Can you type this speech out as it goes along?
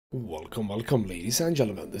Welcome, ladies and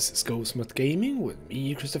gentlemen. This is ghostmutgaming with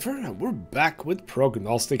me, Christopher, and we're back with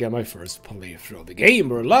Prognostic and my first playthrough of the game.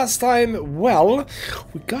 Where last time, well,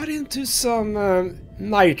 we got into some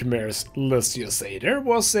nightmares, let's just say. There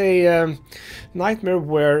was a nightmare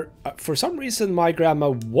where, for some reason, my grandma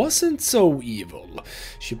wasn't so evil.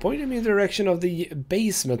 She pointed me in the direction of the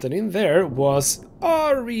basement, and in there was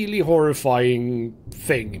a really horrifying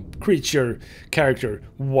thing, creature, character,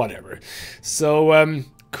 whatever. So,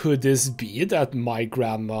 could this be that my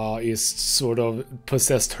grandma is sort of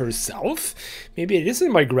possessed herself? Maybe it isn't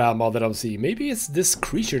my grandma that I'm seeing. Maybe it's this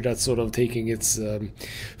creature that's sort of taking its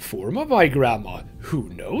form of my grandma. Who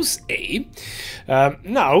knows, eh?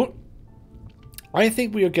 Now, I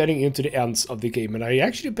think we are getting into the ends of the game, and I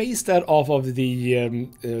actually based that off of the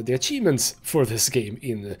achievements for this game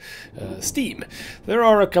in Steam. There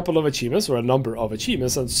are a couple of achievements, or a number of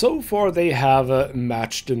achievements, and so far they have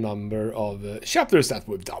matched the number of chapters that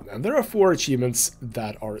we've done. And there are 4 achievements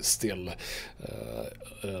that are still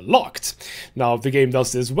locked. Now, the game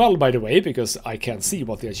does this well, by the way, because I can't see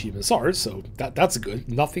what the achievements are, so that's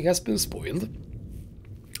good. Nothing has been spoiled.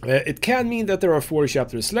 It can mean that there are 4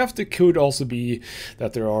 chapters left. It could also be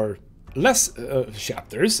that there are less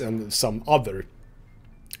chapters and some other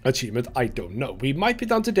achievement. I don't know. We might be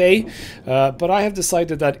done today, but I have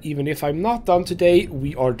decided that even if I'm not done today,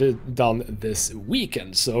 we are done this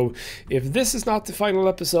weekend. So if this is not the final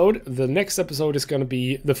episode, the next episode is going to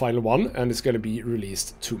be the final one, and it's going to be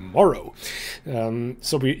released tomorrow.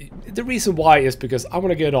 The reason why is because I want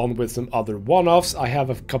to get on with some other one-offs. I have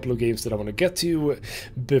a couple of games that I want to get to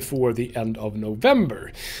before the end of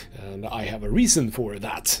November, and I have a reason for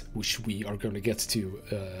that, which we are going to get to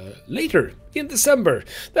later in December.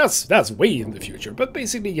 That's way in the future, but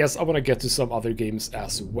basically, yes, I want to get to some other games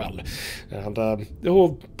as well. And the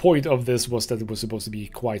whole point of this was that it was supposed to be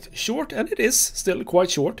quite short, and it is still quite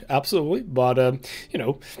short, absolutely, but, you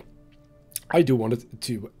know, I do want it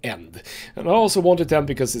to end. And I also want it to end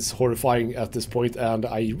because it's horrifying at this point, and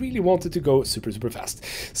I really want it to go super fast.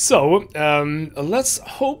 So, let's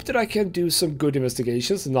hope that I can do some good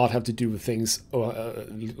investigations and not have to do things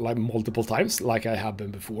like multiple times, like I have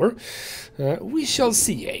been before. We shall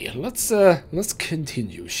see, eh? Let's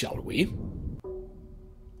continue, shall we?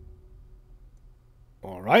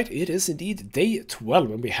 Alright, it is indeed day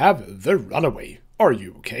 12, and we have the runaway. Are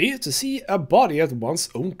you okay? To see a body at one's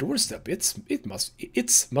own doorstep, it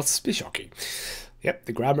must be shocking. Yep,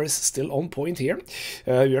 the grammar is still on point here.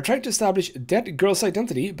 We are trying to establish dead girl's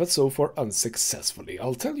identity, but so far unsuccessfully.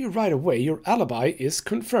 I'll tell you right away, your alibi is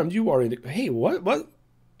confirmed. You are in the... Hey, what?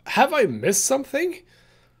 Have I missed something?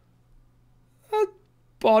 A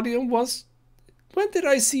body on one's... When did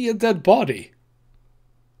I see a dead body?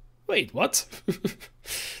 Wait, what?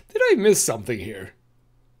 Did I miss something here?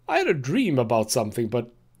 I had a dream about something,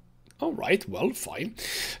 but alright, well, fine.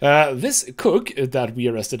 This cook that we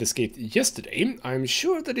arrested escaped yesterday. I'm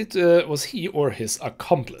sure that it was he or his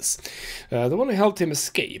accomplice. The one who helped him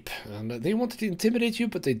escape. And they wanted to intimidate you,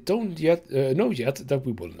 but they don't yet know yet that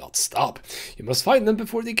we will not stop. You must find them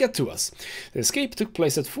before they get to us. The escape took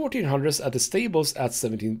place at 1400s at the stables at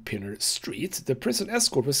 17 Pinner Street. The prison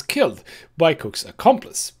escort was killed by Cook's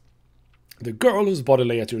accomplice. The girl whose body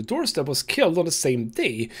lay at your doorstep was killed on the same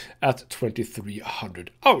day at 2300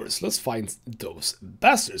 hours. Let's find those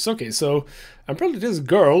bastards. Okay, so apparently this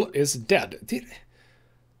girl is dead. Did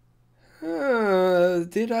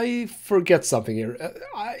I forget something here?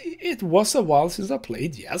 It was a while since I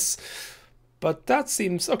played, yes. But that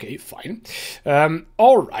seems... okay, fine.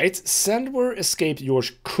 Alright, send where escaped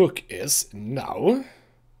George Cook is now.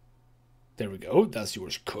 There we go, that's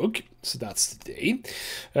yours, Cook. So that's the day.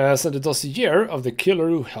 Send the dossier of the killer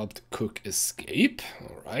who helped Cook escape.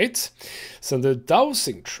 Alright. Send the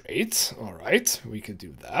dowsing trait. Alright, we can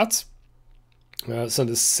do that. Send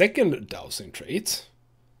the second dowsing trait.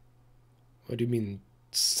 What do you mean,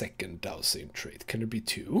 second dowsing trait? Can there be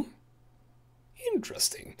 2?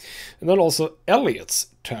 Interesting. And then also Elliot's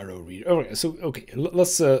tarot reader. Okay, so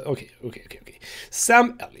let's okay.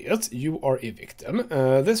 Sam Elliot, you are a victim.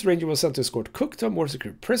 This ranger was sent to escort Cook to a more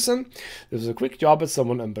secure prison. This was a quick job, but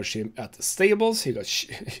someone ambushed him at the stables. He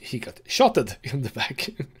got shotted in the back.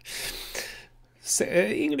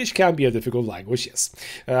 English can be a difficult language, yes.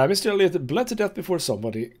 Mr. Elliot bled to death before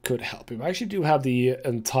somebody could help him. I actually do have the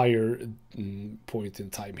entire point in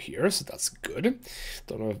time here, so that's good.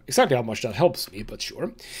 Don't know exactly how much that helps me, but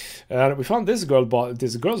sure. We found this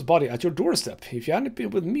girl's body at your doorstep. If you hadn't been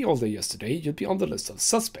with me all day yesterday, you'd be on the list of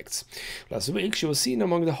suspects. Last week, she was seen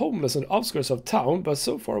among the homeless on the outskirts of town, but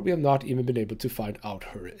so far we have not even been able to find out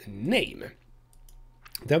her name.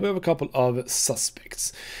 Then we have a couple of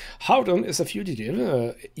suspects. Houghton is a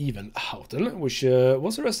fugitive, even Houghton, which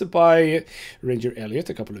was arrested by Ranger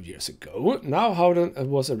Elliot a couple of years ago. Now Houghton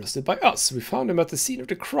was arrested by us. We found him at the scene of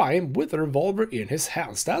the crime with a revolver in his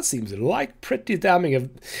hands. That seems like pretty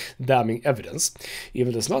damning evidence.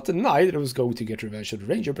 Even does not deny that he was going to get revenge on the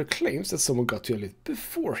Ranger, but claims that someone got to Elliot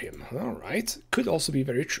before him. Alright, could also be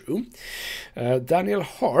very true. Daniel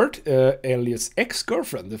Hart, Elliot's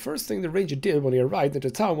ex-girlfriend. The first thing the Ranger did when he arrived at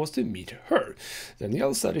the town was to meet her.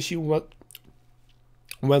 Danielle said that she went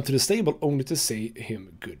to the stable only to say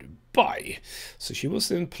him goodbye. So she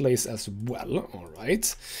was in place as well.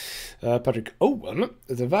 Alright. Patrick Owen.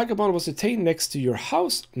 The vagabond was detained next to your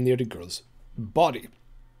house near the girl's body.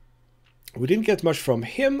 We didn't get much from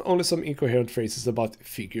him, only some incoherent phrases about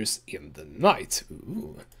figures in the night.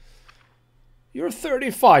 Ooh. You're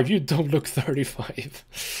 35, you don't look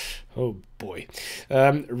 35. Oh boy.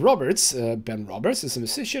 Roberts, Ben Roberts, is a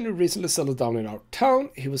musician who recently settled down in our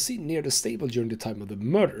town. He was seen near the stable during the time of the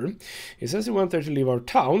murder. He says he went there to leave our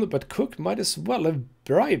town, but Cook might as well have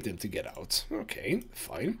bribed him to get out. Okay,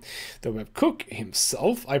 fine. Then we have Cook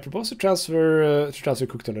himself. I propose to transfer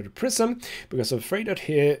Cook to another prison because I'm afraid that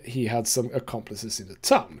he had some accomplices in the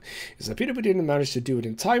town. It's a pity we didn't manage to do it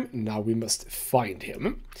in time. Now we must find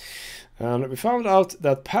him. And we found out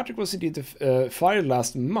that Patrick was indeed fired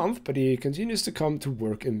last month, but he continues to come to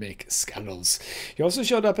work and make scandals. He also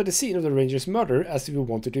showed up at the scene of the Ranger's murder as if he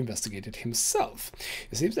wanted to investigate it himself.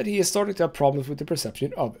 It seems that he is starting to have problems with the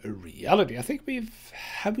perception of reality. I think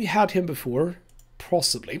have we had him before?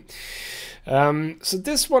 Possibly. So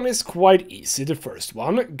this one is quite easy, the first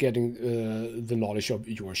one, getting the knowledge of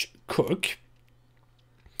George Cook.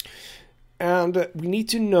 And we need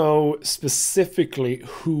to know specifically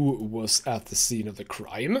who was at the scene of the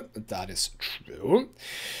crime. That is true.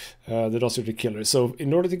 The dossier of the killer. So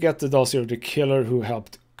in order to get the dossier of the killer who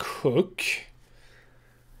helped Cook,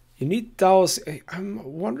 you need dowsing. I'm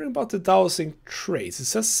wondering about the dowsing traits. It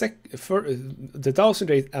says for the dowsing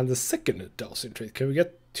trait and the second dowsing trait. Can we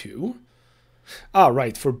get two? Ah,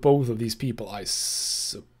 right, for both of these people, I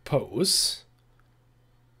suppose.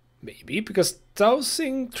 Maybe, because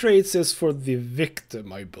dowsing traits is for the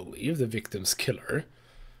victim, I believe, the victim's killer.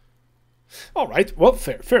 Alright, well,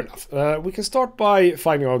 fair enough. We can start by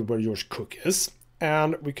finding out where George Cook is,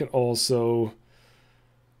 and we can also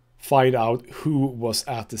find out who was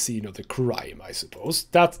at the scene of the crime, I suppose.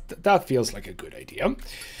 That feels like a good idea.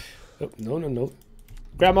 Oh, no.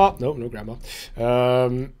 Grandma! No, Grandma.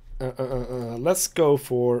 Let's go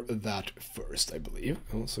for that first, I believe.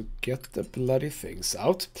 Also get the bloody things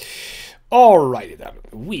out. Alrighty then.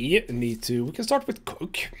 We can start with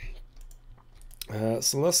Cook.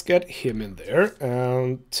 So let's get him in there.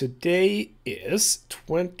 Today is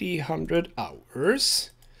 2000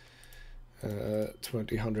 hours.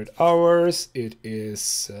 2000 hours. It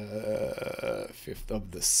is 5th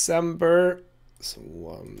of December. So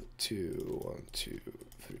 1, 2, 3,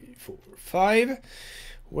 4, 5.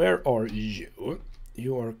 Where are you?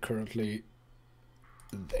 You are currently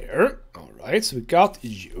there. All right, so we got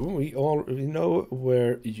you. We know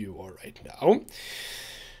where you are right now.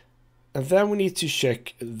 And then we need to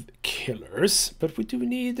check killers, but we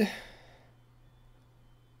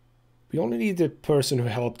only need the person who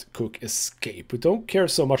helped Cook escape. We don't care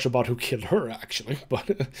so much about who killed her, actually.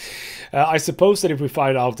 But I suppose that if we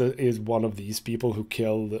find out that it is one of these people who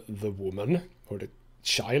killed the woman or the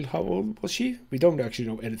child, how old was she? We don't actually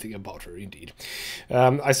know anything about her, indeed.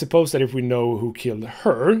 I suppose that if we know who killed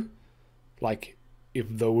her, like if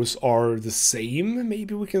those are the same,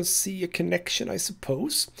 maybe we can see a connection, I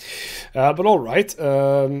suppose. But all right,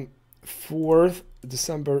 4th,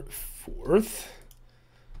 December 4th,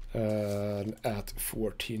 at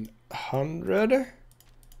 1400.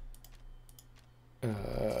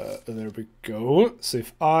 There we go. So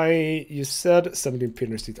if you said 17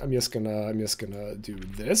 Pinner Street, I'm just gonna do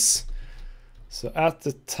this. So at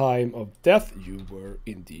the time of death, you were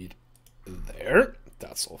indeed there.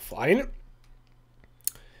 That's all fine.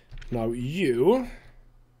 Now you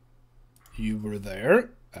were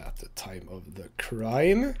there at the time of the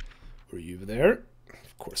crime. Were you there?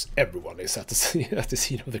 Of course, everyone is at the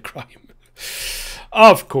scene of the crime.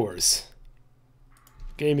 Of course.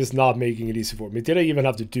 Game is not making it easy for me. Did I even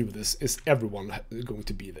have to do this? Is everyone going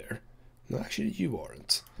to be there? No, actually, you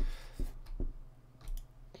aren't.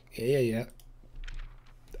 Yeah.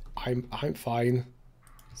 I'm fine.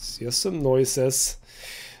 It's just some noises.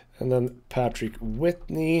 And then Patrick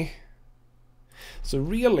Whitney. So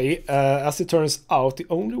really, as it turns out, the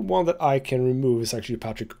only one that I can remove is actually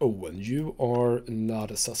Patrick Owen. You are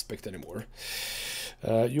not a suspect anymore.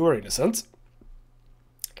 You are innocent.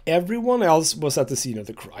 Everyone else was at the scene of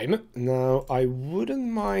the crime. Now, I wouldn't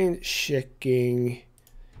mind checking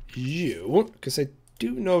you, because I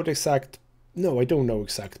do know the exact... No, I don't know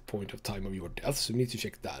exact point of time of your death, so we need to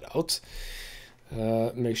check that out.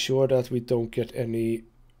 Make sure that we don't get any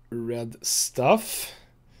red stuff.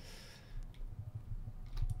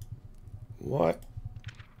 What?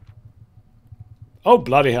 Oh,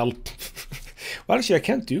 bloody hell. Well, actually, I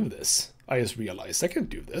can't do this. I just realized I can't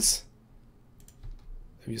do this.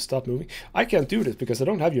 Have you stopped moving? I can't do this because I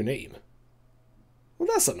don't have your name. Well,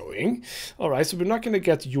 that's annoying. Alright, so we're not going to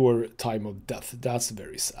get your time of death. That's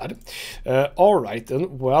very sad. Alright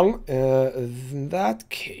then, well, in that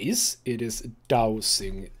case, it is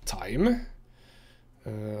dowsing time.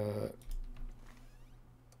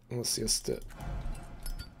 Let's just...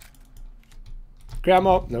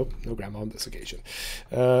 Grandma? Nope, no grandma on this occasion.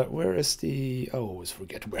 Where is the... Oh, I always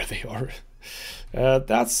forget where they are.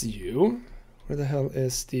 That's you. Where the hell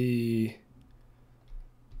is the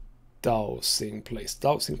dowsing place?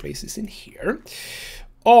 Dowsing place is in here.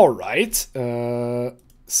 Alright.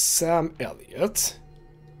 Sam Elliott.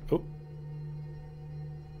 Oh.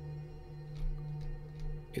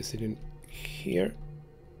 Is it in here?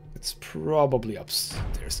 It's probably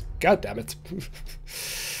upstairs. God damn it.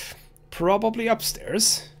 Probably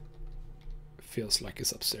upstairs. Feels like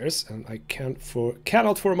it's upstairs, and I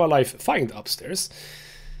cannot for my life find upstairs.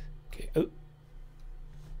 Okay.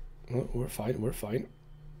 Oh, we're fine. We're fine.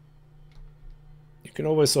 You can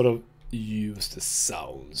always sort of use the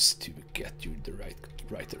sounds to get you the right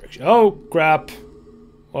direction. Oh crap!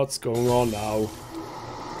 What's going on now?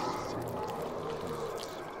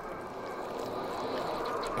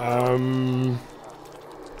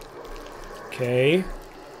 Okay.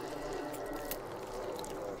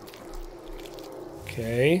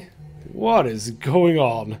 Okay, what is going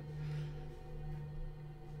on?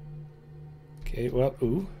 Okay, well,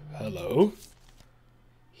 ooh, hello.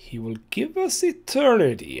 He will give us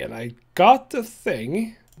eternity, and I got the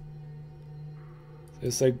thing.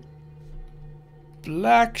 There's a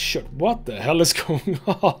black shirt. What the hell is going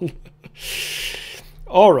on?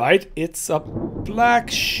 Alright, it's a black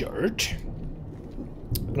shirt.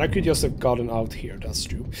 And I could just have gotten out here, that's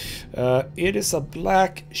true. It is a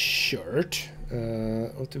black shirt.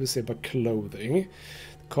 What do we say about clothing?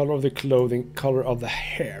 Color of the clothing, color of the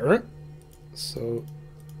hair. So,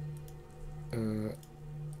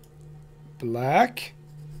 black.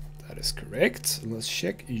 That is correct. Let's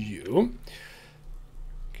check you.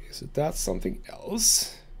 Okay, so that's something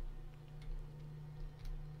else.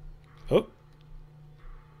 Oh.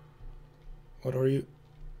 What are you?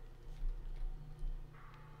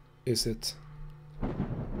 Is it?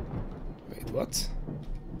 Wait, what?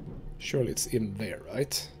 Surely it's in there,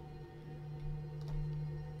 right?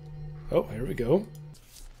 Oh, here we go.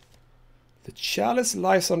 The chalice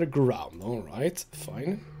lies on the ground. Alright,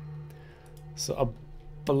 fine. So a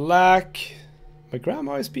black... My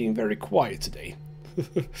grandma is being very quiet today.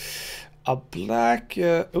 A black...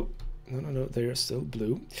 Oh, no, they are still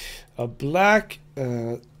blue. A black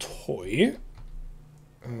toy.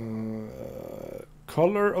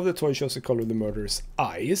 Color of the toy shows the color of the murderer's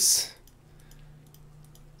eyes.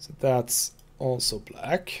 So that's also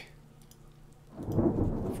black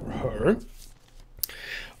for her.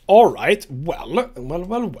 Alright, well.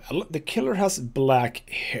 The killer has black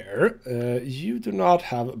hair. You do not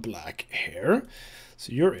have black hair,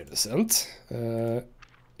 so you're innocent.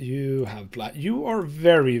 You have black. You are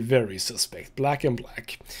very, very suspect. Black and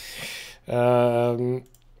black. I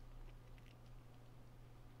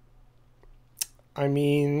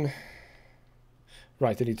mean...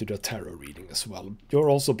 Right, I need to do a tarot reading as well. You're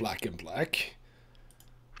also black and black.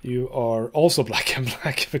 You are also black and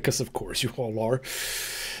black, because of course you all are.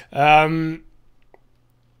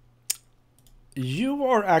 You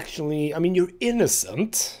are actually... I mean, you're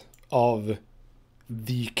innocent of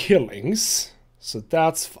the killings, so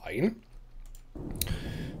that's fine.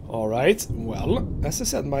 Alright, well, as I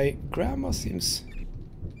said, my grandma seems...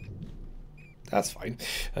 That's fine.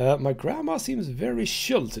 My grandma seems very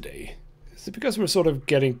chill today. Is it because we're sort of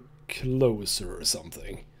getting closer or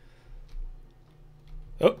something?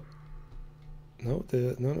 Oh. No,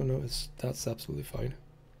 no, that's absolutely fine.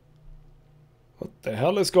 What the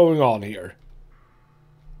hell is going on here?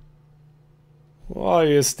 Why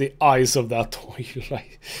is the eyes of that toy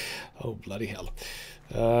like... Oh, bloody hell.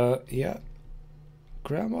 Yeah.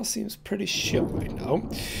 Grandma seems pretty chill right now.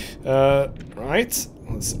 Right.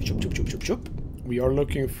 Let's chop. We are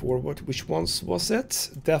looking for which ones was it?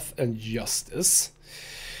 Death and Justice.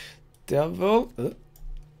 Devil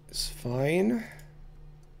is fine.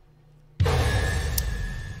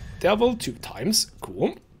 Devil 2 times.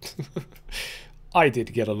 Cool. I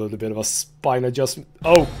did get a little bit of a spine adjustment.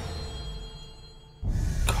 Oh!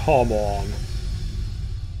 Come on.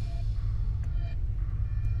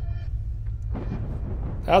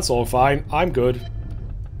 That's all fine. I'm good.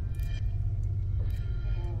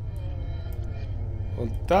 Well,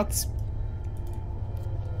 that's...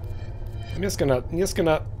 I'm just gonna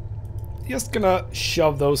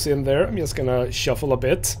shove those in there. I'm just gonna shuffle a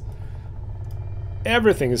bit.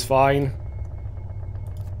 Everything is fine.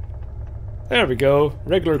 There we go.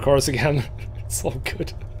 Regular cars again. It's all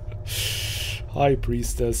good. High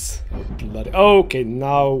Priestess. Oh, bloody. Okay,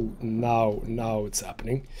 now it's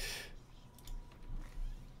happening.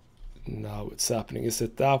 Now it's happening. Is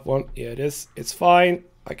it that one? Yeah, it is. It's fine.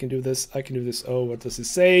 I can do this. I can do this. Oh, what does it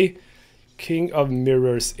say? King of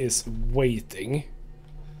Mirrors is waiting.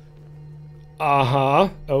 Uh-huh.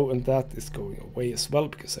 Oh, and that is going away as well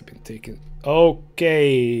because I've been taking...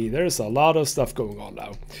 Okay, there's a lot of stuff going on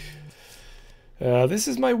now. This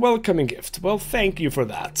is my welcoming gift. Well, thank you for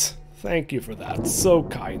that. Thank you for that. So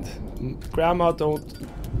kind. Grandma,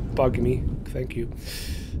 don't bug me. Thank you.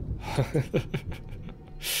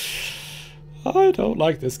 I don't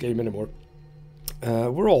like this game anymore.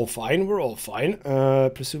 We're all fine. We're all fine.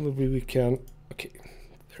 Presumably we can... Okay,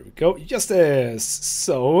 there we go. Justice!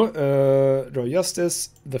 So, draw Justice,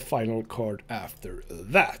 the final card after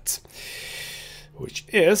that. Which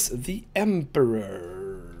is the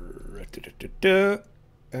Emperor.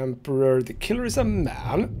 Emperor, the killer is a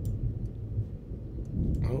man.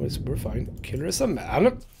 Oh, we're fine. Killer is a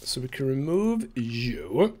man. So we can remove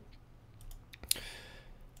you.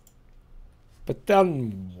 But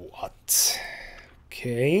then what?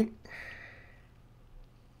 Okay.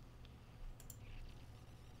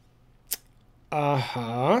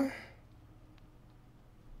 Uh-huh.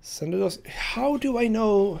 Send it us. How do I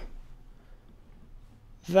know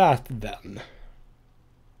that then?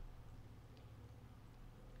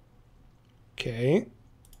 Okay.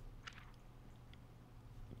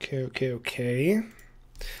 Okay.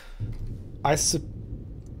 I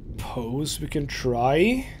suppose we can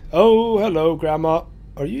try. Oh, hello, Grandma.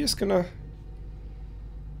 Are you just gonna...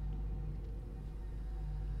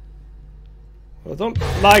 I don't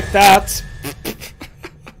like that.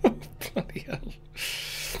 Bloody hell.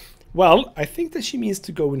 Well, I think that she means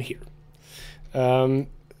to go in here.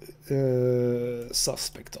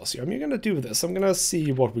 Suspect us here. I'm gonna do this. I'm gonna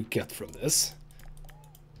see what we get from this.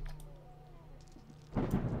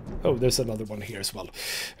 Oh, there's another one here as well.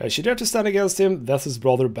 She dared to stand against him. That's his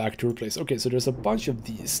brother back to her place. Okay, so there's a bunch of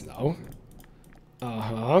these now.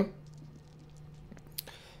 Uh-huh.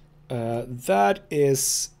 That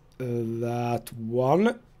is that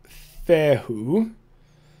one. Fehu.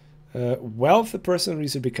 Wealth, the person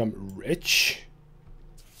reason to become rich.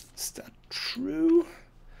 Is that true?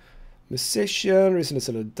 Musician, reason to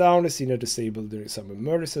settle down, is seen as disabled during summer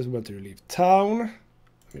murder, says we want to leave town. I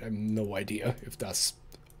mean, I have no idea if that's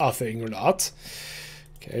a thing or not.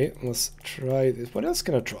 Okay, let's try this. What else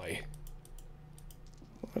can I try?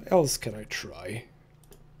 What else can I try?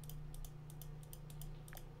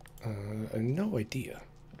 I have no idea.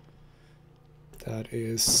 That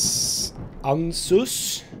is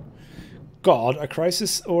Ansus. God, a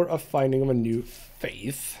crisis or a finding of a new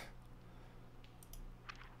faith.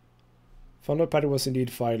 Funnel Patty was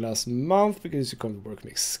indeed fired last month because you come to work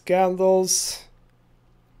make scandals.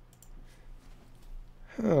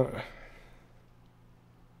 Huh.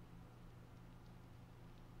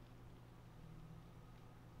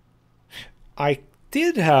 I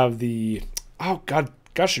did have the... Oh, God,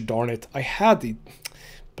 gosh darn it. I had the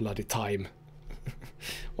bloody time.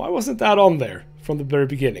 Why wasn't that on there from the very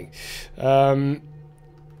beginning?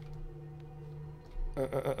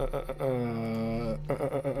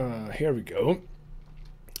 Here we go.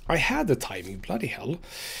 I had the timing, bloody hell.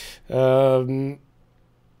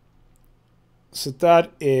 So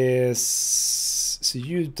that is... So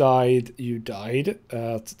you died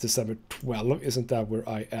at December 12. Isn't that where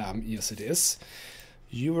I am? Yes, it is.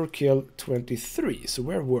 You were killed 23. So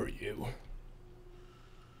where were you?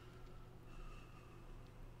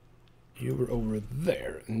 You were over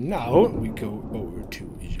there. Now we go over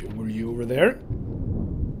to you. Were you over there?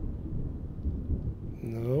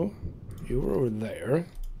 No. You were over there.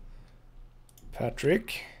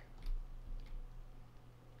 Patrick.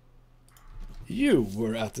 You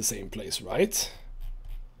were at the same place, right?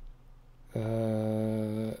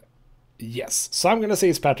 Yes. So I'm gonna say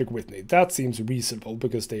it's Patrick Whitney. That seems reasonable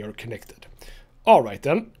because they are connected. Alright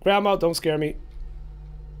then. Grandma, don't scare me.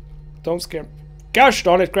 Don't scare me. Gosh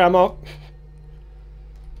darn it, Grandma.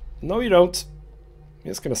 No, you don't. I'm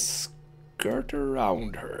just gonna skirt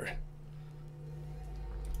around her.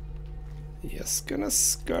 Just gonna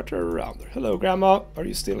skirt around her. Hello, Grandma. Are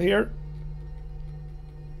you still here?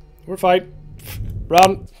 We're fine.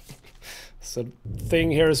 Run. It's a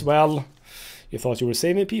thing here as well. You thought you were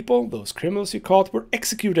saving people? Those criminals you caught were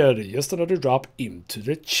executed. Just another drop into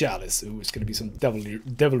the chalice. Ooh, it's gonna be some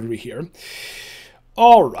devilry here.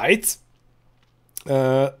 Alright.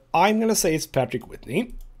 I'm gonna say it's Patrick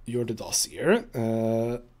Whitney. You're the dossier.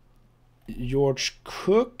 George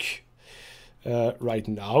Cook. Right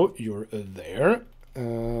now, you're there.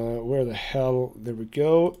 Where the hell? There we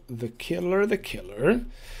go. The killer.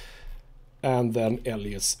 And then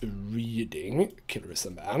Elliot's reading. Killer is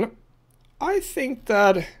a man. I think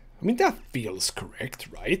that... I mean, that feels correct,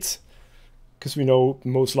 right? Because we know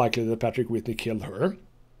most likely that Patrick Whitney killed her.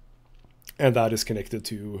 And that is connected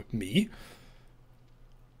to me.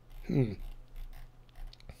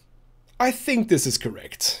 I think this is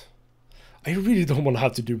correct. I really don't want to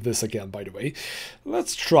have to do this again, by the way.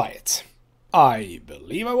 Let's try it. I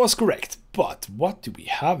believe I was correct. But what do we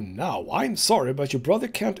have now? I'm sorry, but your brother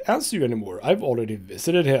can't answer you anymore. I've already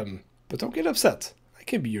visited him. But don't get upset. I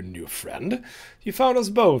can be your new friend. You found us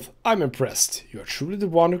both. I'm impressed. You are truly the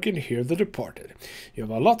one who can hear the departed. You have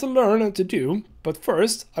a lot to learn and to do. But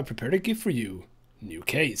first, I prepared a gift for you. New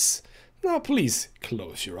case. Now please,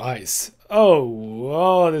 close your eyes.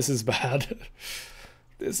 Oh, this is bad.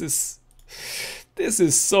 This is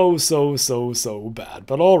so bad.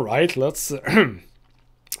 But all right, let's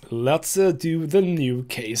let's do the new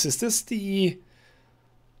case. Is this the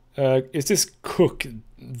is this Cook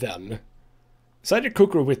then? It's either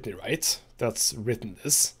Cook or Whitney, right? That's written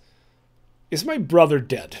this. Is my brother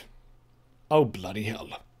dead? Oh bloody hell.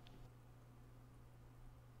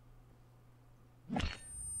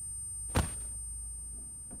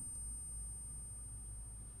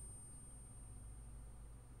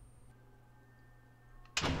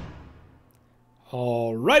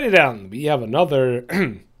 Alrighty then, we have another,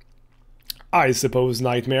 I suppose,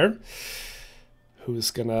 nightmare.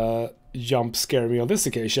 Who's gonna jump scare me on this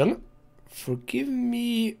occasion? Forgive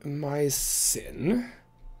me my sin.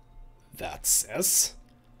 That says.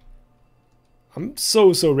 I'm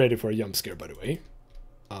so ready for a jump scare, by the way.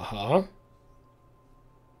 Oh,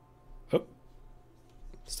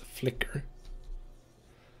 it's a flicker.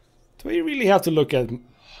 Do I really have to look at...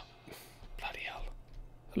 Bloody hell.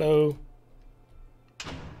 Hello.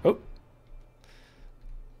 Oh.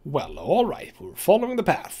 Well, alright, we're following the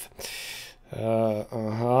path.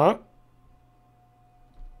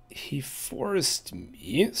 He forced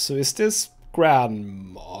me. So is this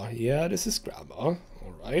Grandma? Yeah, this is Grandma.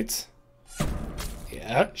 Alright.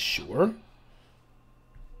 Yeah, sure.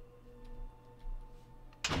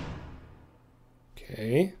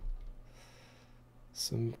 Okay.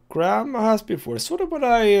 Some Grandma has before. Sort of what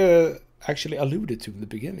I actually alluded to in the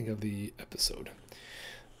beginning of the episode.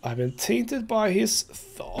 I've been tainted by his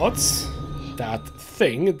thoughts. That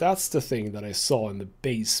thing, that's the thing that I saw in the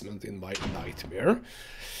basement in my nightmare.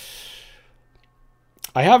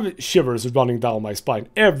 I have shivers running down my spine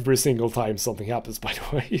every single time something happens, by the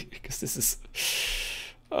way. Because this is...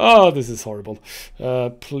 Oh, this is horrible.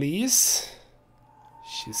 Please.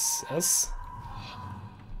 She says.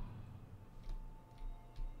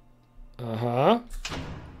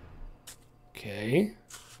 Okay.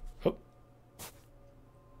 Oh.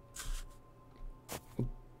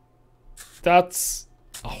 That's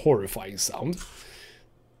a horrifying sound.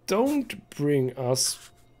 Don't bring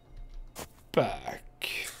us back.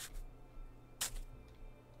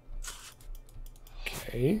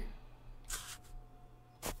 Okay.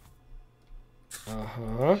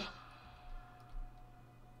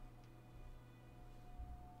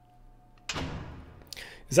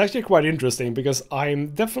 It's actually quite interesting because I'm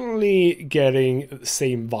definitely getting the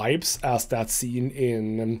same vibes as that scene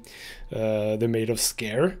in The Maid of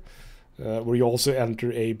Scare, where you also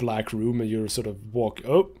enter a black room and you sort of walk...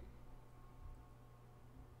 Oh!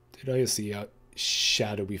 Did I see a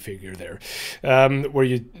shadowy figure there? Where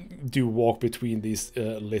you do walk between these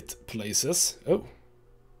lit places. Oh.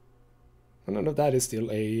 No, that is still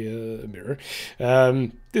a mirror.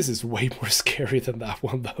 This is way more scary than that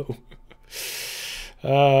one, though.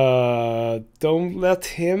 Don't let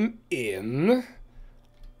him in.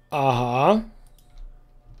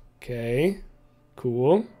 Okay.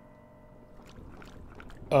 Cool.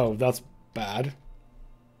 Oh, that's bad.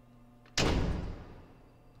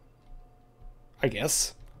 I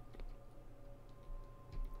guess.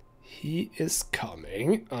 He is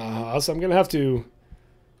coming. So I'm gonna have to...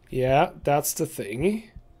 Yeah, that's the thing.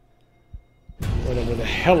 Whatever the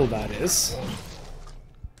hell that is.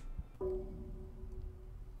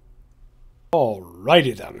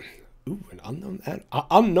 Alrighty then. Ooh, an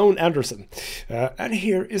unknown Anderson. And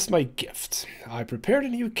here is my gift. I prepared a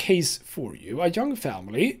new case for you. A young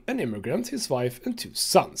family, an immigrant, his wife, and 2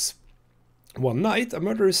 sons. One night, a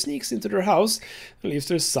murderer sneaks into their house and leaves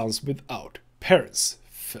their sons without parents.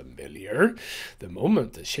 Familiar? The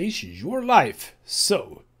moment that changed your life.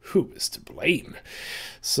 So, who is to blame?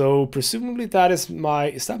 So, presumably that is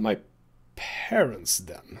my parents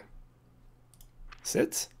then? Is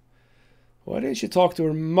it? Why didn't she talk to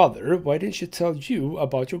her mother? Why didn't she tell you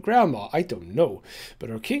about your grandma? I don't know. But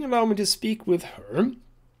our king allowed me to speak with her.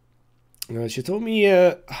 She told me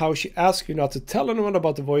how she asked you not to tell anyone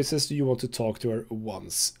about the voices. Do you want to talk to her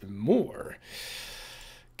once more?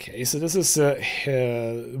 Okay, so this is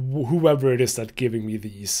whoever it is that giving me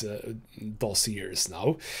these dossiers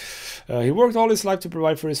now. He worked all his life to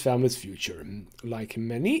provide for his family's future. Like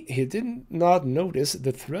many, he did not notice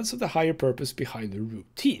the threads of the higher purpose behind the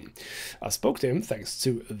routine. I spoke to him thanks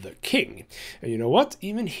to the king. And you know what?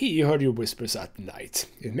 Even he heard your whispers at night.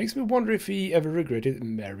 It makes me wonder if he ever regretted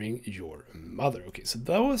marrying your mother. Okay, so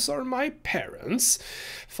those are my parents.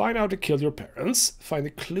 Find out to kill your parents. Find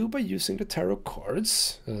a clue by using the tarot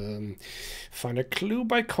cards. Find a clue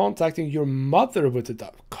by contacting your mother with a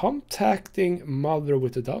doubt. Contacting mother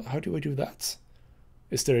with a doubt. How do I do that?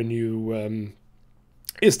 Is there a new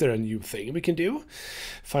thing we can do?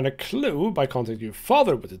 Find a clue by contacting your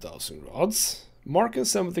father with a 1,000 rods. Mark and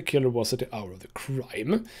send what the killer was at the hour of the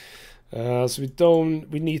crime. So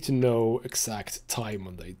we need to know exact time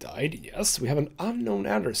when they died. Yes, we have an unknown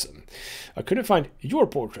Anderson. I couldn't find your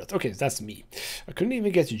portrait. Okay, that's me. I couldn't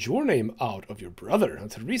even get your name out of your brother.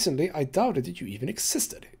 Until recently, I doubted that you even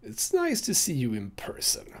existed. It's nice to see you in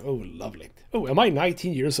person. Oh, lovely. Oh, am I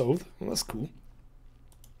 19 years old? Well, that's cool.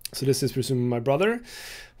 So this is presumably my brother.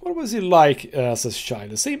 What was he like as a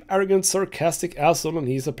child? The same arrogant, sarcastic asshole, and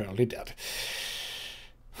he's apparently dead.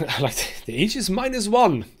 Like, the age is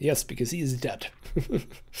 -1. Yes, because he is dead.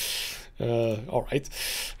 Alright.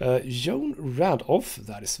 Joan Randolph,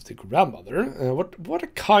 that is the grandmother. What a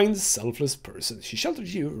kind, selfless person. She sheltered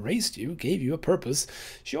you, raised you, gave you a purpose.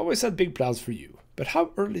 She always had big plans for you. But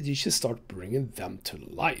how early did she start bringing them to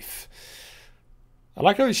life? I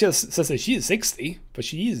like how she says that she is 60, but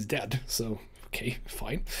she is dead, so... Okay,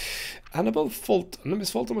 fine. Annabelle Fulton.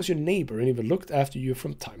 Miss Fulton was your neighbor and even looked after you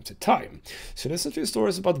from time to time. She listened to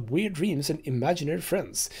stories about weird dreams and imaginary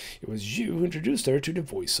friends. It was you who introduced her to the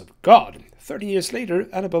voice of God. 13 years later,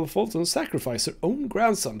 Annabelle Fulton sacrificed her own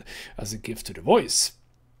grandson as a gift to the voice.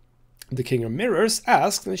 The King of Mirrors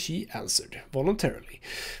asked and she answered voluntarily.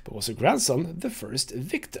 But was her grandson the first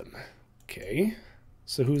victim? Okay,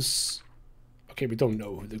 so who's... Okay, we don't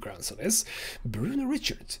know who the grandson is. Bruno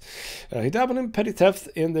Richard. He dabbled in petty theft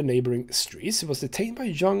in the neighboring streets. He was detained by a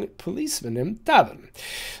young policeman named Davin,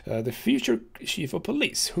 the future chief of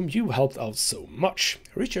police, whom you helped out so much.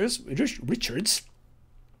 Richards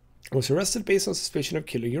was arrested based on suspicion of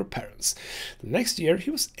killing your parents. The next year, he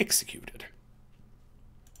was executed.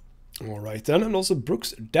 Alright then, and also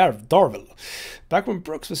Brooks Darville. Back when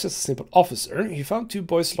Brooks was just a simple officer, he found 2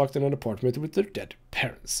 boys locked in an apartment with their dead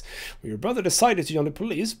parents. When your brother decided to join the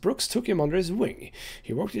police, Brooks took him under his wing.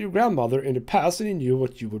 He worked with your grandmother in the past and he knew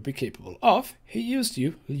what you would be capable of. He used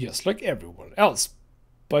you just like everyone else.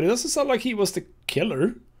 But it doesn't sound like he was the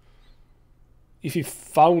killer. If he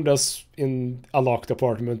found us in a locked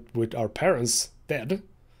apartment with our parents dead.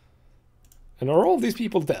 And are all these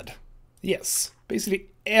people dead? Yes. Basically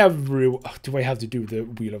everyone. Do I have to do the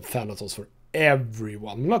Wheel of Thanatos for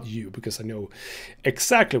everyone? Not you, because I know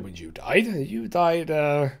exactly when you died. You died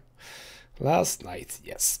last night,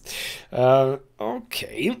 yes.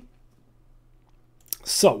 Okay.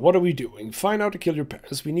 So, what are we doing? Find out to kill your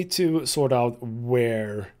parents. We need to sort out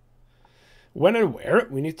where... When and where.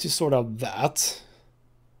 We need to sort out that.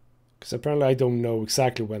 Because apparently I don't know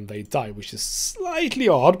exactly when they died, which is slightly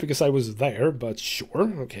odd, because I was there, but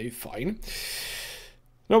sure. Okay, fine.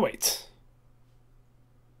 No, wait.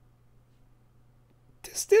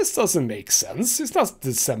 This doesn't make sense. It's not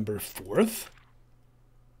December 4th.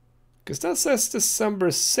 Because that says December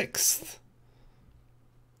 6th.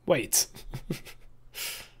 Wait.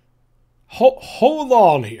 Hold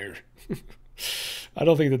on here. I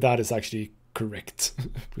don't think that is actually correct.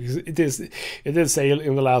 Because it did say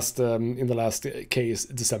in the last case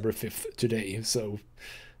December 5th today. So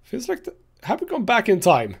feels like have we gone back in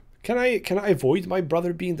time? Can I avoid my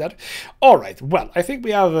brother being dead? All right. Well, I think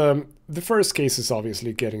we have the first case is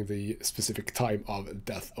obviously getting the specific time of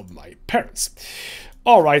death of my parents.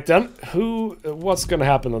 All right then. What's gonna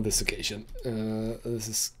happen on this occasion?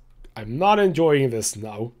 I'm not enjoying this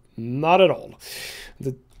now. Not at all.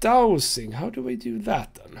 The dowsing. How do I do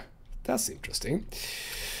that then? That's interesting.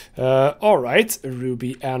 All right,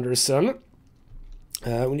 Ruby Anderson.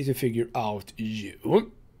 We need to figure out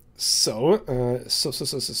you. So,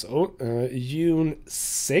 June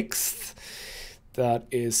 6th. That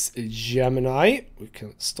is Gemini. We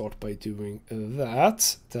can start by doing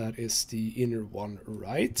that. That is the inner one,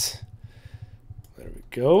 right? There we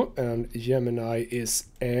go. And Gemini is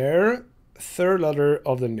air, third letter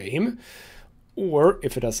of the name. Or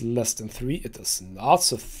if it has less than 3, it does not.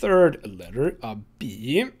 So third letter, a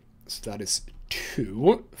B. So that is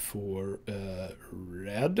 2 for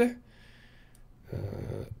red.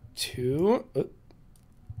 2.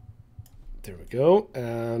 There we go.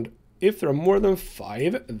 And if there are more than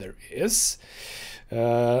 5, there is.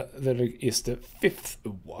 Then it is the 5th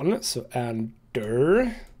one. So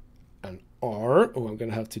under and R. Oh, I'm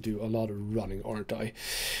gonna have to do a lot of running, aren't I?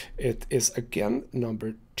 It is again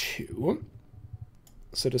number 2.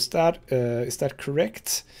 So does that is that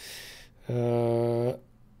correct? Where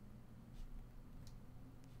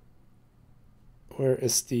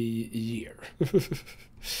is the year?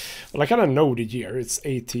 Well, I kind of know the year. It's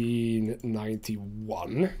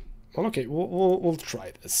 1891. Well, okay, we'll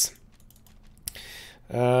try this.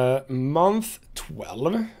 Month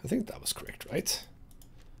 12. I think that was correct, right?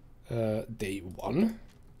 Day 1.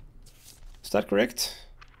 Is that correct?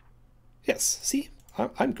 Yes. See,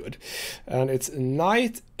 I'm good. And it's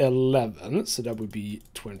night 11, so that would be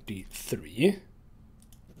 23.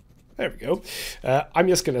 There we go. I'm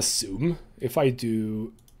just gonna assume if I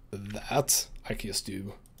do that, I can just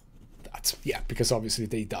do that. Yeah, because obviously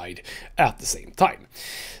they died at the same time.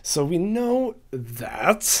 So we know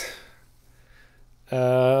that.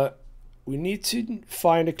 We need to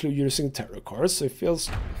find a clue using tarot cards, so it feels...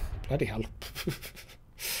 Bloody hell.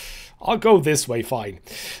 I'll go this way, fine.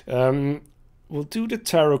 We'll do the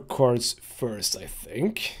tarot cards first, I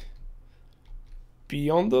think. Be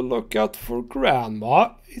on the lookout for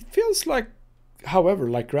Grandma. It feels like, however,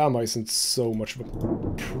 like Grandma isn't so much of a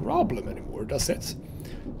problem anymore, does it?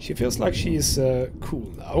 She feels like she's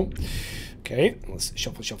cool now. Okay, let's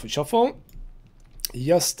shuffle, shuffle, shuffle.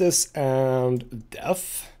 Justice and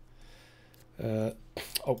Death. Oh,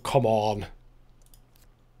 come on.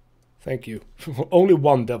 Thank you. Only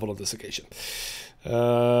one devil on this occasion.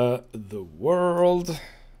 The World.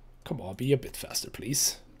 Come on, be a bit faster,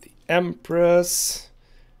 please. The Empress.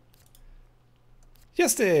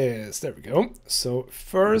 Justice. There we go. So,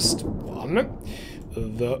 first one.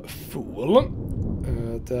 The Fool.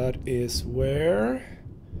 That is where...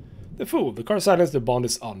 The Fool. The card silence, the bond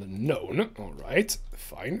is unknown. Alright,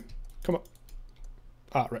 fine. Come on.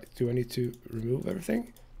 Ah, right. Do I need to remove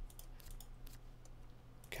everything?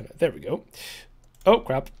 Can I? There we go. Oh,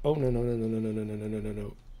 crap. Oh, no, no, no, no, no, no, no, no, no, no,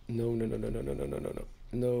 no. No, no, no, no, no, no, no, no, no, no.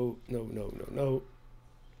 No, no, no, no, no.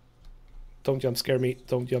 Don't jump scare me.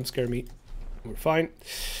 Don't jump scare me. We're fine.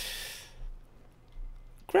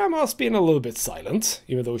 Grandma's been a little bit silent,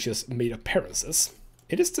 even though she has made appearances.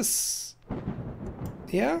 It is this...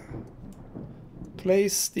 Yeah?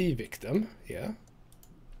 Place the victim. Yeah.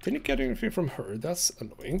 Didn't get anything from her. That's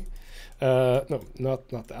annoying. No,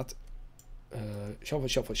 not that. Shuffle,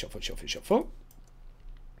 shuffle, shuffle, shuffle, shuffle.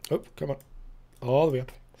 Oh, come on. All the way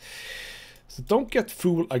up. So don't get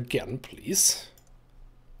Fool again, please.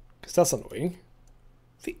 Because that's annoying.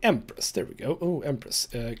 The Empress. There we go. Oh, Empress.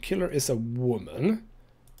 Killer is a woman.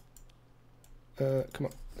 Come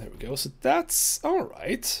on. There we go. So that's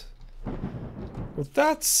alright. Well,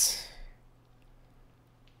 that's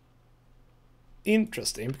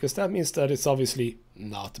interesting, because that means that it's obviously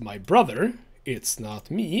not my brother, it's not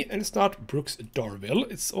me, and it's not Brooks Darville,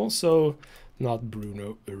 it's also not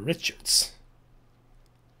Bruno Richards.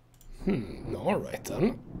 Alright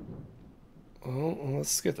then. Well,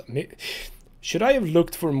 let's get that. Should I have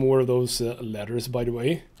looked for more of those letters, by the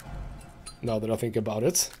way? Now that I think about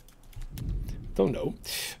it. Don't know.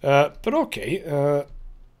 But okay.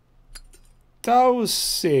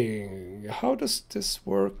 Dowsing. How does this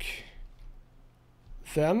work?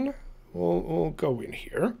 Then we'll go in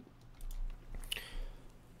here.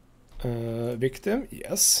 Victim,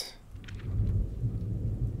 yes.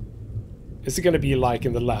 Is it going to be like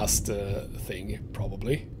in the last thing?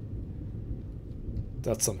 Probably.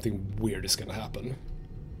 That's something weird is going to happen.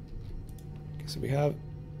 Okay, so we have...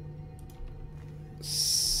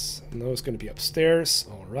 No, it's going to be upstairs.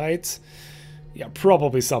 All right. Yeah,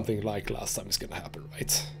 probably something like last time is going to happen,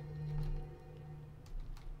 right?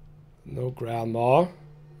 No grandma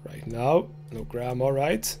right now. No grandma,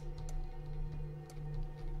 right?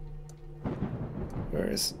 Where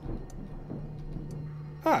is...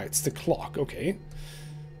 Ah, it's the clock. Okay.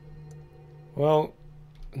 Well,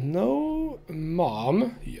 no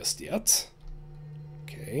mom just yet.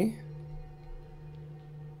 Okay.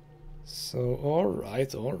 So,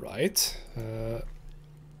 alright, alright.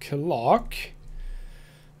 Clock.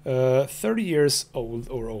 30 years old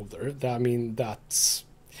or older. I mean, that's...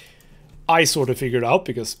 I sort of figured out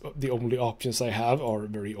because the only options I have are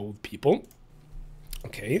very old people.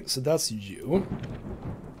 Okay, so that's you.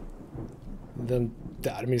 And then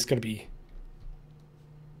that, I mean, it's gonna be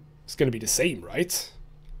the same, right?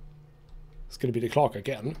 It's gonna be the clock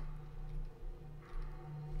again.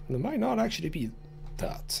 And it might not actually be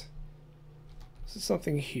that. There's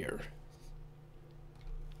something here.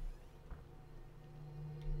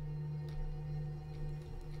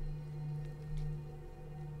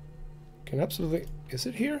 Can absolutely... Is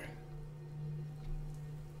it here?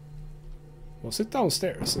 Was it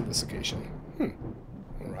downstairs on this occasion?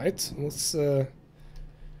 Alright, let's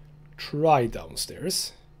try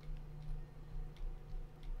downstairs.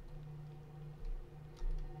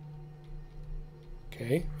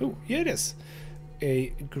 Okay. Oh, yeah, it is. A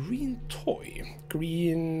green toy.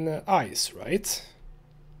 Green eyes, right?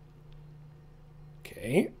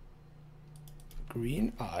 Okay.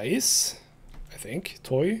 Green eyes, I think.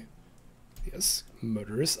 Toy. Yes.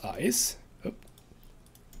 Murderous eyes. Oh.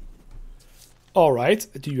 Alright.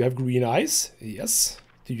 Do you have green eyes? Yes.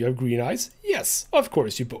 Do you have green eyes? Yes. Of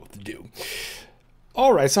course you both do.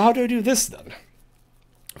 Alright, so how do I do this then?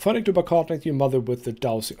 Finding to contact your mother with the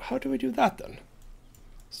dowsing. How do I do that then?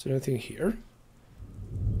 Is there anything here?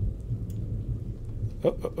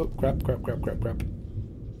 Oh, crap.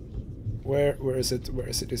 Where is it? Where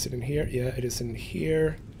is it? Is it in here? Yeah, it is in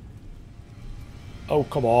here. Oh,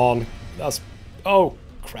 come on. That's... Oh,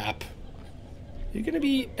 crap. You're gonna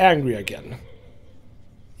be angry again.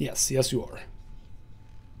 Yes, yes you are.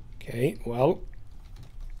 Okay, well.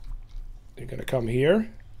 You're gonna come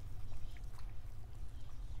here.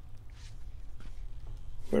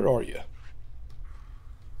 Where are you?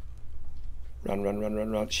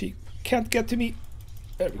 Run. She can't get to me.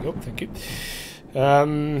 There we go, thank you.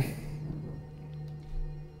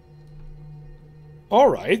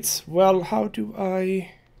 Alright, well, how do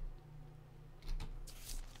I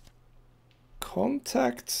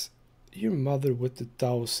contact your mother with the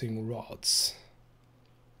dowsing rods?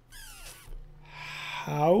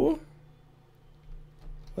 How?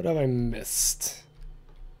 What have I missed?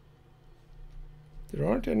 There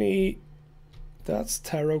aren't any... That's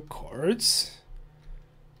tarot cards.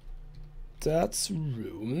 That's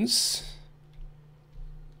runes.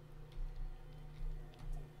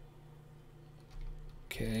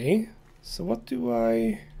 Okay, so what do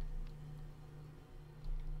I...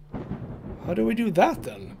 How do we do that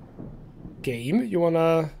then? Game, you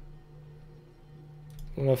wanna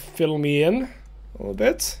fill me in a little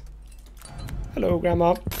bit? Hello,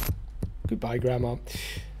 Grandma. Goodbye, Grandma.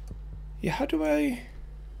 Yeah, how do I...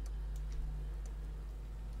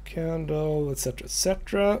 Candle, etc.,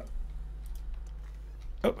 etc.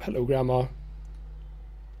 Oh, hello, Grandma.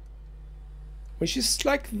 When she's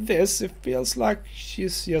like this, it feels like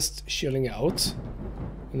she's just chilling out,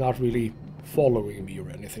 not really following me or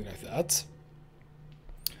anything like that.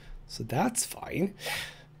 So that's fine.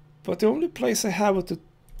 But the only place I have with the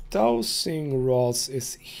dowsing rods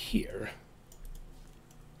is here.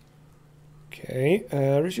 Okay,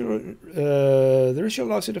 the ritual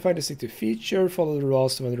allows you to find a distinctive feature, follow the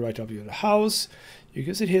rods to find the right object in the house. You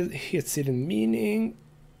can see it hits hidden meaning.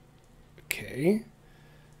 Okay.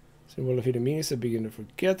 So one of hidden meanings that begin to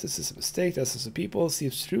forget. This is a mistake. That's as a people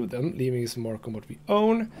seeps through them, leaving his mark on what we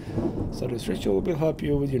own. So this ritual will help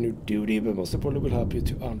you with your new duty, but most importantly will help you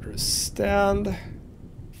to understand.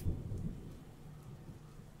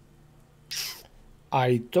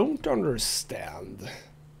 I don't understand.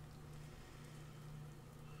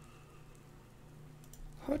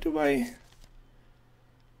 How do I...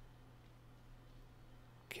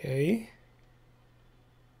 Okay.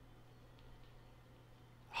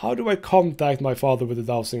 How do I contact my father with the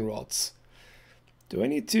dowsing rods? Do I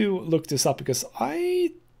need to look this up? Because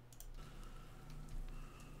I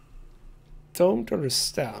don't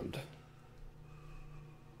understand.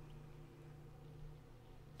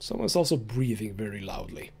 Someone's also breathing very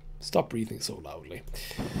loudly. Stop breathing so loudly.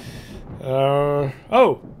 Oh!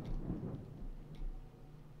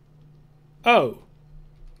 Oh!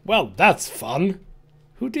 Well, that's fun!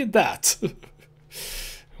 Who did that?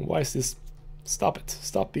 Why is this... Stop it.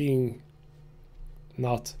 Stop being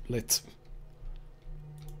not lit.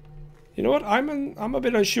 You know what? I'm a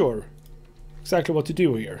bit unsure exactly what to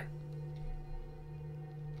do here.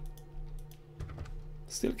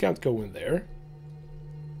 Still can't go in there.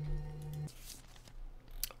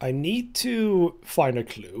 I need to find a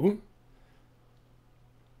clue.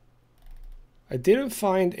 I didn't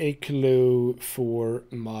find a clue for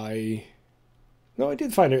my No, I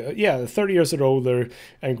did find it. Yeah, 30 years or older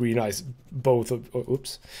and green eyes. Both of,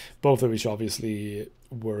 oops, both of which obviously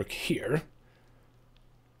work here.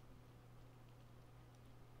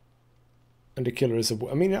 And the killer is a.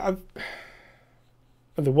 I mean, I've.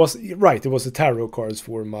 And there was right. There was a tarot cards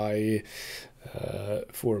for my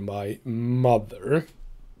mother.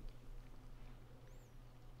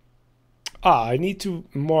 I need to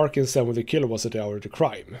mark and send when the killer was at the hour of the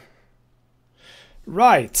crime.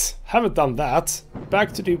 Right, haven't done that.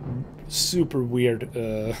 Back to the super weird.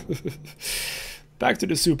 Back to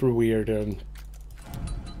the super weird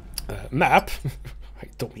map. I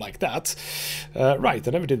don't like that. Right,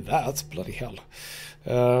 I never did that. Bloody hell.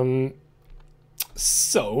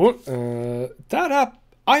 That app.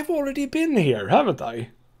 I've already been here, haven't I?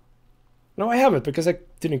 No, I haven't, because I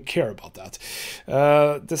didn't care about that.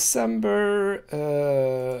 December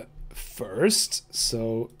 1st,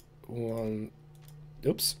 so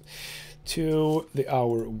 2, the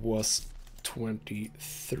hour was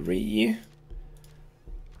 23.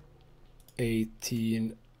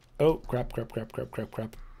 18. Oh, crap.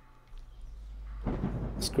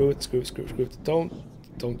 Screw it.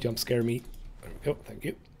 Don't jump scare me. There we go, thank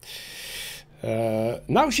you.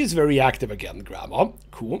 Now she's very active again, Grandma.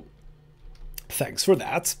 Cool. Thanks for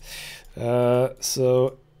that.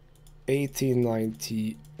 So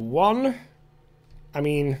 1891. I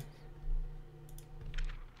mean,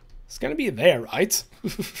 it's gonna be there, right?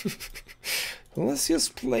 Let's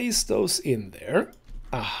just place those in there.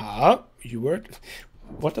 Aha, you were.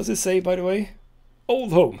 What does it say, by the way?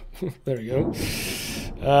 Old home. There you go.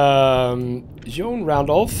 Joan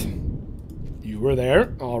Randolph. You were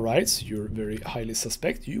there. All right, so you're very highly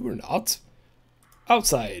suspect. You were not.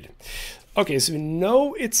 Outside. Okay, so we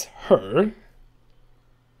know it's her.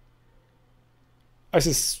 I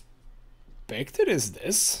suspect it is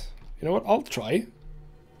this. You know what? I'll try.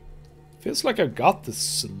 Feels like I got the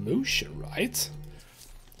solution, right?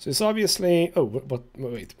 So it's obviously... Oh,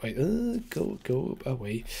 wait. Go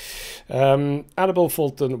away. Annabelle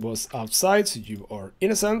Fulton was outside, so you are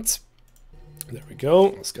innocent. There we go.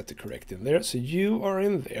 Let's get the correct in there. So you are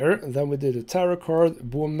in there. And then we did a tarot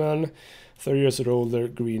card, woman, 30 years or older,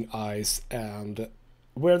 green eyes, and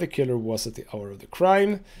where the killer was at the hour of the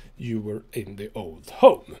crime. You were in the old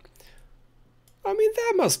home. I mean,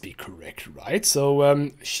 that must be correct, right?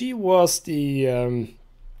 So she was the...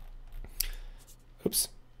 oops.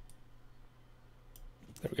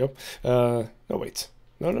 There we go. No, wait.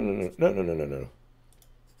 No.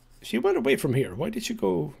 She went away from here. Why did she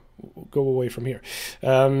go away from here?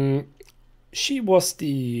 She was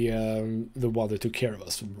the one that took care of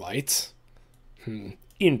us, right?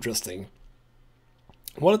 Interesting.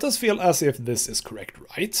 Well, it does feel as if this is correct,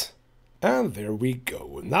 right? And there we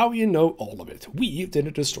go. Now you know all of it. We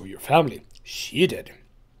didn't destroy your family. She did.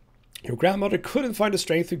 Your grandmother couldn't find the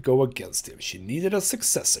strength to go against him. She needed a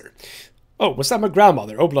successor. Oh, was that my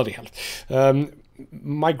grandmother? Oh, bloody hell.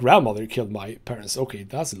 My grandmother killed my parents. Okay,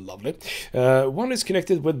 that's lovely. One is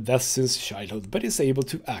connected with death since childhood, but is able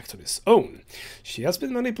to act on his own. She has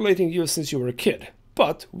been manipulating you since you were a kid.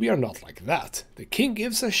 But we are not like that. The king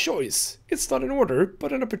gives a choice. It's not an order,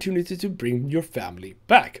 but an opportunity to bring your family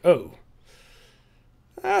back. Oh.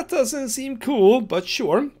 That doesn't seem cool, but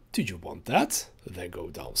sure. Do you want that? Then go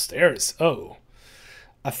downstairs. Oh.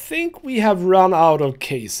 I think we have run out of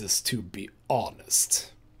cases, to be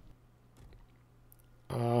honest.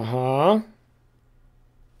 Uh-huh.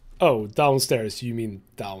 Oh, downstairs, you mean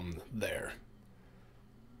down there.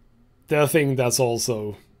 The thing that's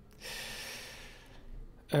also...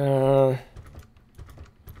 I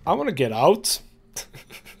want to get out.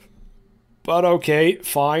 But okay,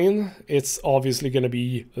 fine. It's obviously going to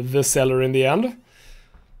be the cellar in the end.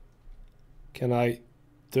 Can I...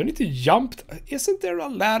 Do I need to jump? Isn't there a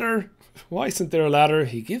ladder? Why isn't there a ladder?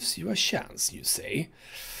 He gives you a chance, you say.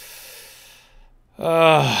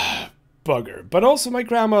 Bugger. But also my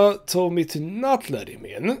grandma told me to not let him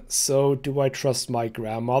in. So do I trust my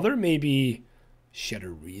grandmother? Maybe she had a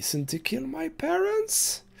reason to kill my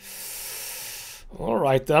parents?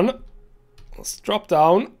 Alright then. Let's drop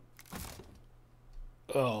down.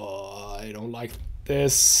 Oh, I don't like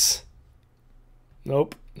this.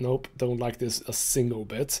 Nope, don't like this a single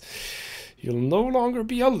bit. You'll no longer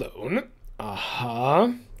be alone.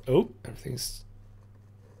 Aha. Oh, everything's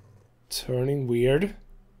turning weird.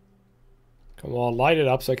 Come on, light it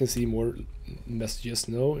up so I can see more messages.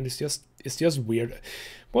 No, it's just weird.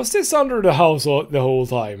 Was this under the house the whole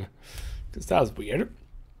time? Because that's weird.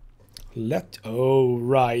 Oh,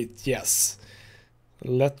 right, yes.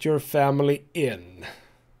 Let your family in.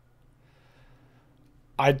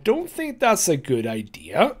 I don't think that's a good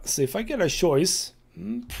idea. So if I get a choice,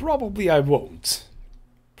 Probably I won't.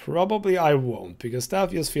 Probably I won't, because that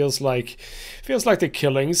just feels like the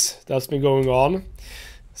killings that's been going on.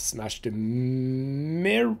 Smash the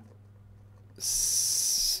mirror.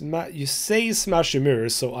 You say smash the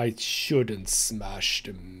mirrors, so I shouldn't smash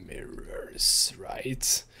the mirrors,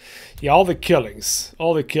 right? Yeah, all the killings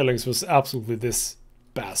was absolutely this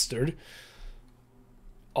bastard.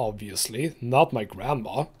 Obviously, not my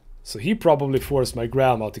grandma. So he probably forced my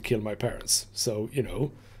grandma to kill my parents. So, you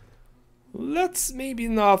know, let's maybe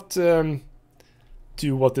not do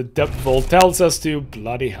what the devil tells us to.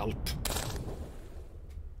 Bloody help.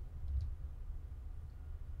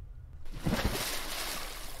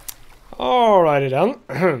 Alrighty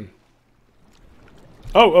then.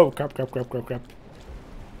 Oh, crap.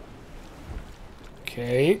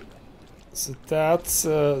 Okay. So that's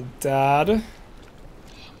Dad.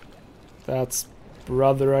 That's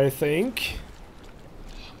brother, I think.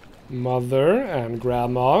 Mother and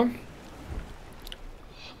Grandma.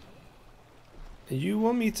 You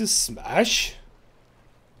want me to smash?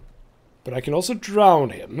 But I can also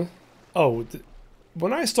drown him. Oh,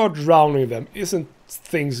 when I start drowning them, isn't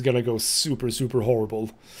things gonna go super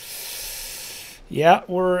horrible? Yeah,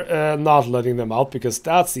 we're not letting them out, because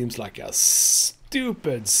that seems like a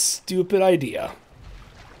stupid idea.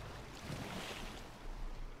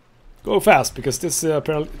 Go fast, because this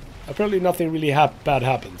apparently nothing really bad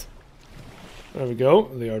happened. There we go,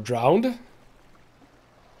 they are drowned.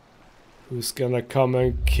 Who's gonna come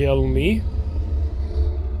and kill me?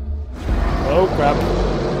 Oh crap.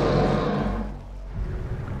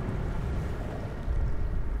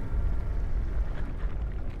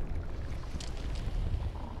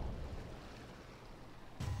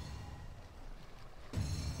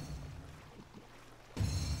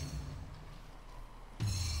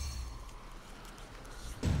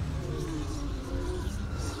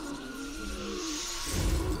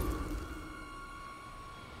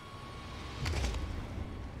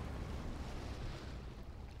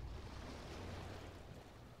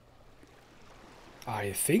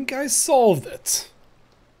 I think I solved it.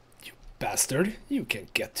 You bastard. You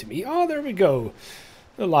can't get to me. Oh, there we go.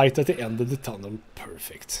 The light at the end of the tunnel.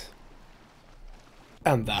 Perfect.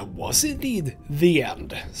 And that was indeed the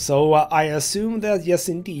end. So I assume that, yes,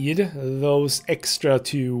 indeed, those extra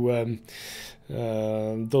two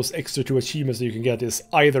achievements that you can get is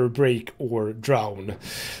either break or drown,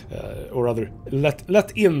 or rather,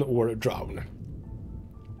 let in or drown.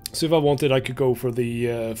 So if I wanted, I could go for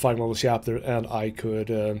the final chapter, and I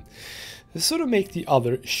could sort of make the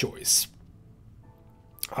other choice.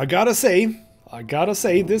 I gotta say,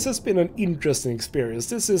 this has been an interesting experience.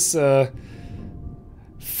 This is,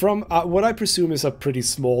 from what I presume is a pretty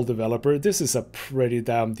small developer, this is a pretty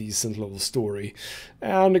damn decent little story,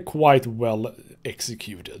 and quite well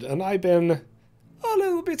executed. And I've been a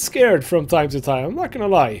little bit scared from time to time. I'm not gonna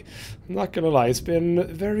lie. It's been a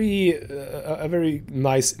very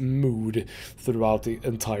nice mood throughout the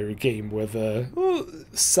entire game, with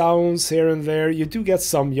sounds here and there. You do get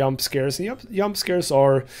some jump scares, and jump scares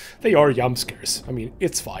are jump scares. I mean,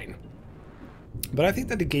 it's fine. But I think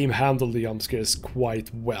that the game handled the jump scares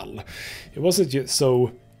quite well. It wasn't just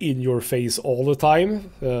so in your face all the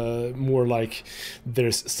time, more like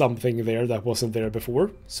there's something there that wasn't there before,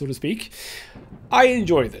 so to speak. I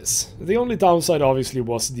enjoy this. The only downside obviously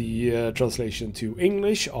was the translation to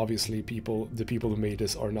English. Obviously the people who made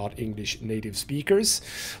this are not English native speakers,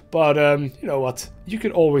 but you know what, you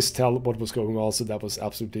could always tell what was going on, so that was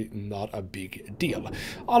absolutely not a big deal.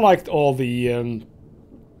 I liked all the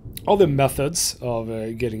methods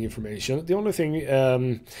of getting information. The only thing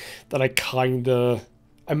that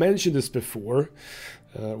I mentioned this before,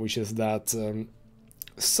 which is that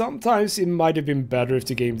sometimes it might have been better if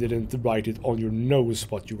the game didn't write it on your nose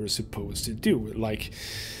what you were supposed to do. Like,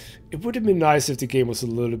 it would have been nice if the game was a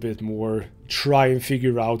little bit more try and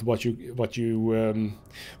figure out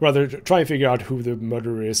rather try and figure out who the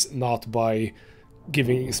murderer is, not by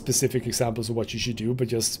giving specific examples of what you should do, but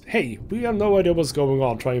just, hey, we have no idea what's going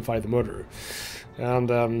on, try and find the murderer.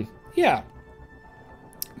 And yeah,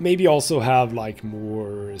 maybe also have like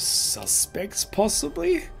more suspects,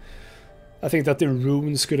 possibly. I think that the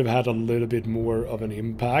runes could have had a little bit more of an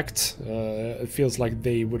impact. It feels like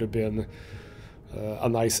they would have been a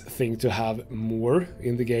nice thing to have more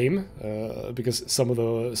in the game, because some of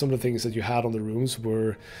the things that you had on the runes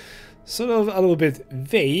were sort of a little bit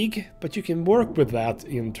vague, but you can work with that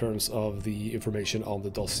in terms of the information on the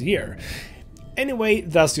dossier. Anyway,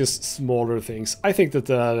 that's just smaller things. I think that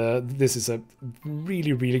this is a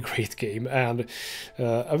really great game, and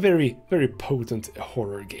a very potent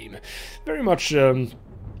horror game. Very much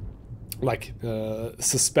like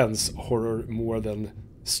suspense horror more than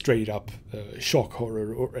straight up shock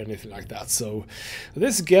horror or anything like that. So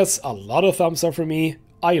this gets a lot of thumbs up from me.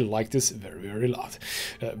 I like this very much.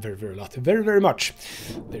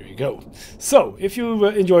 There you go. So if you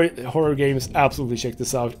enjoy horror games, absolutely check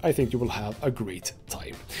this out. I think you will have a great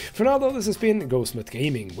time. For now though, this has been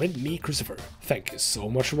ghostmutgaming with me, Christopher. Thank you so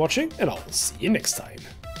much for watching, and I'll see you next time.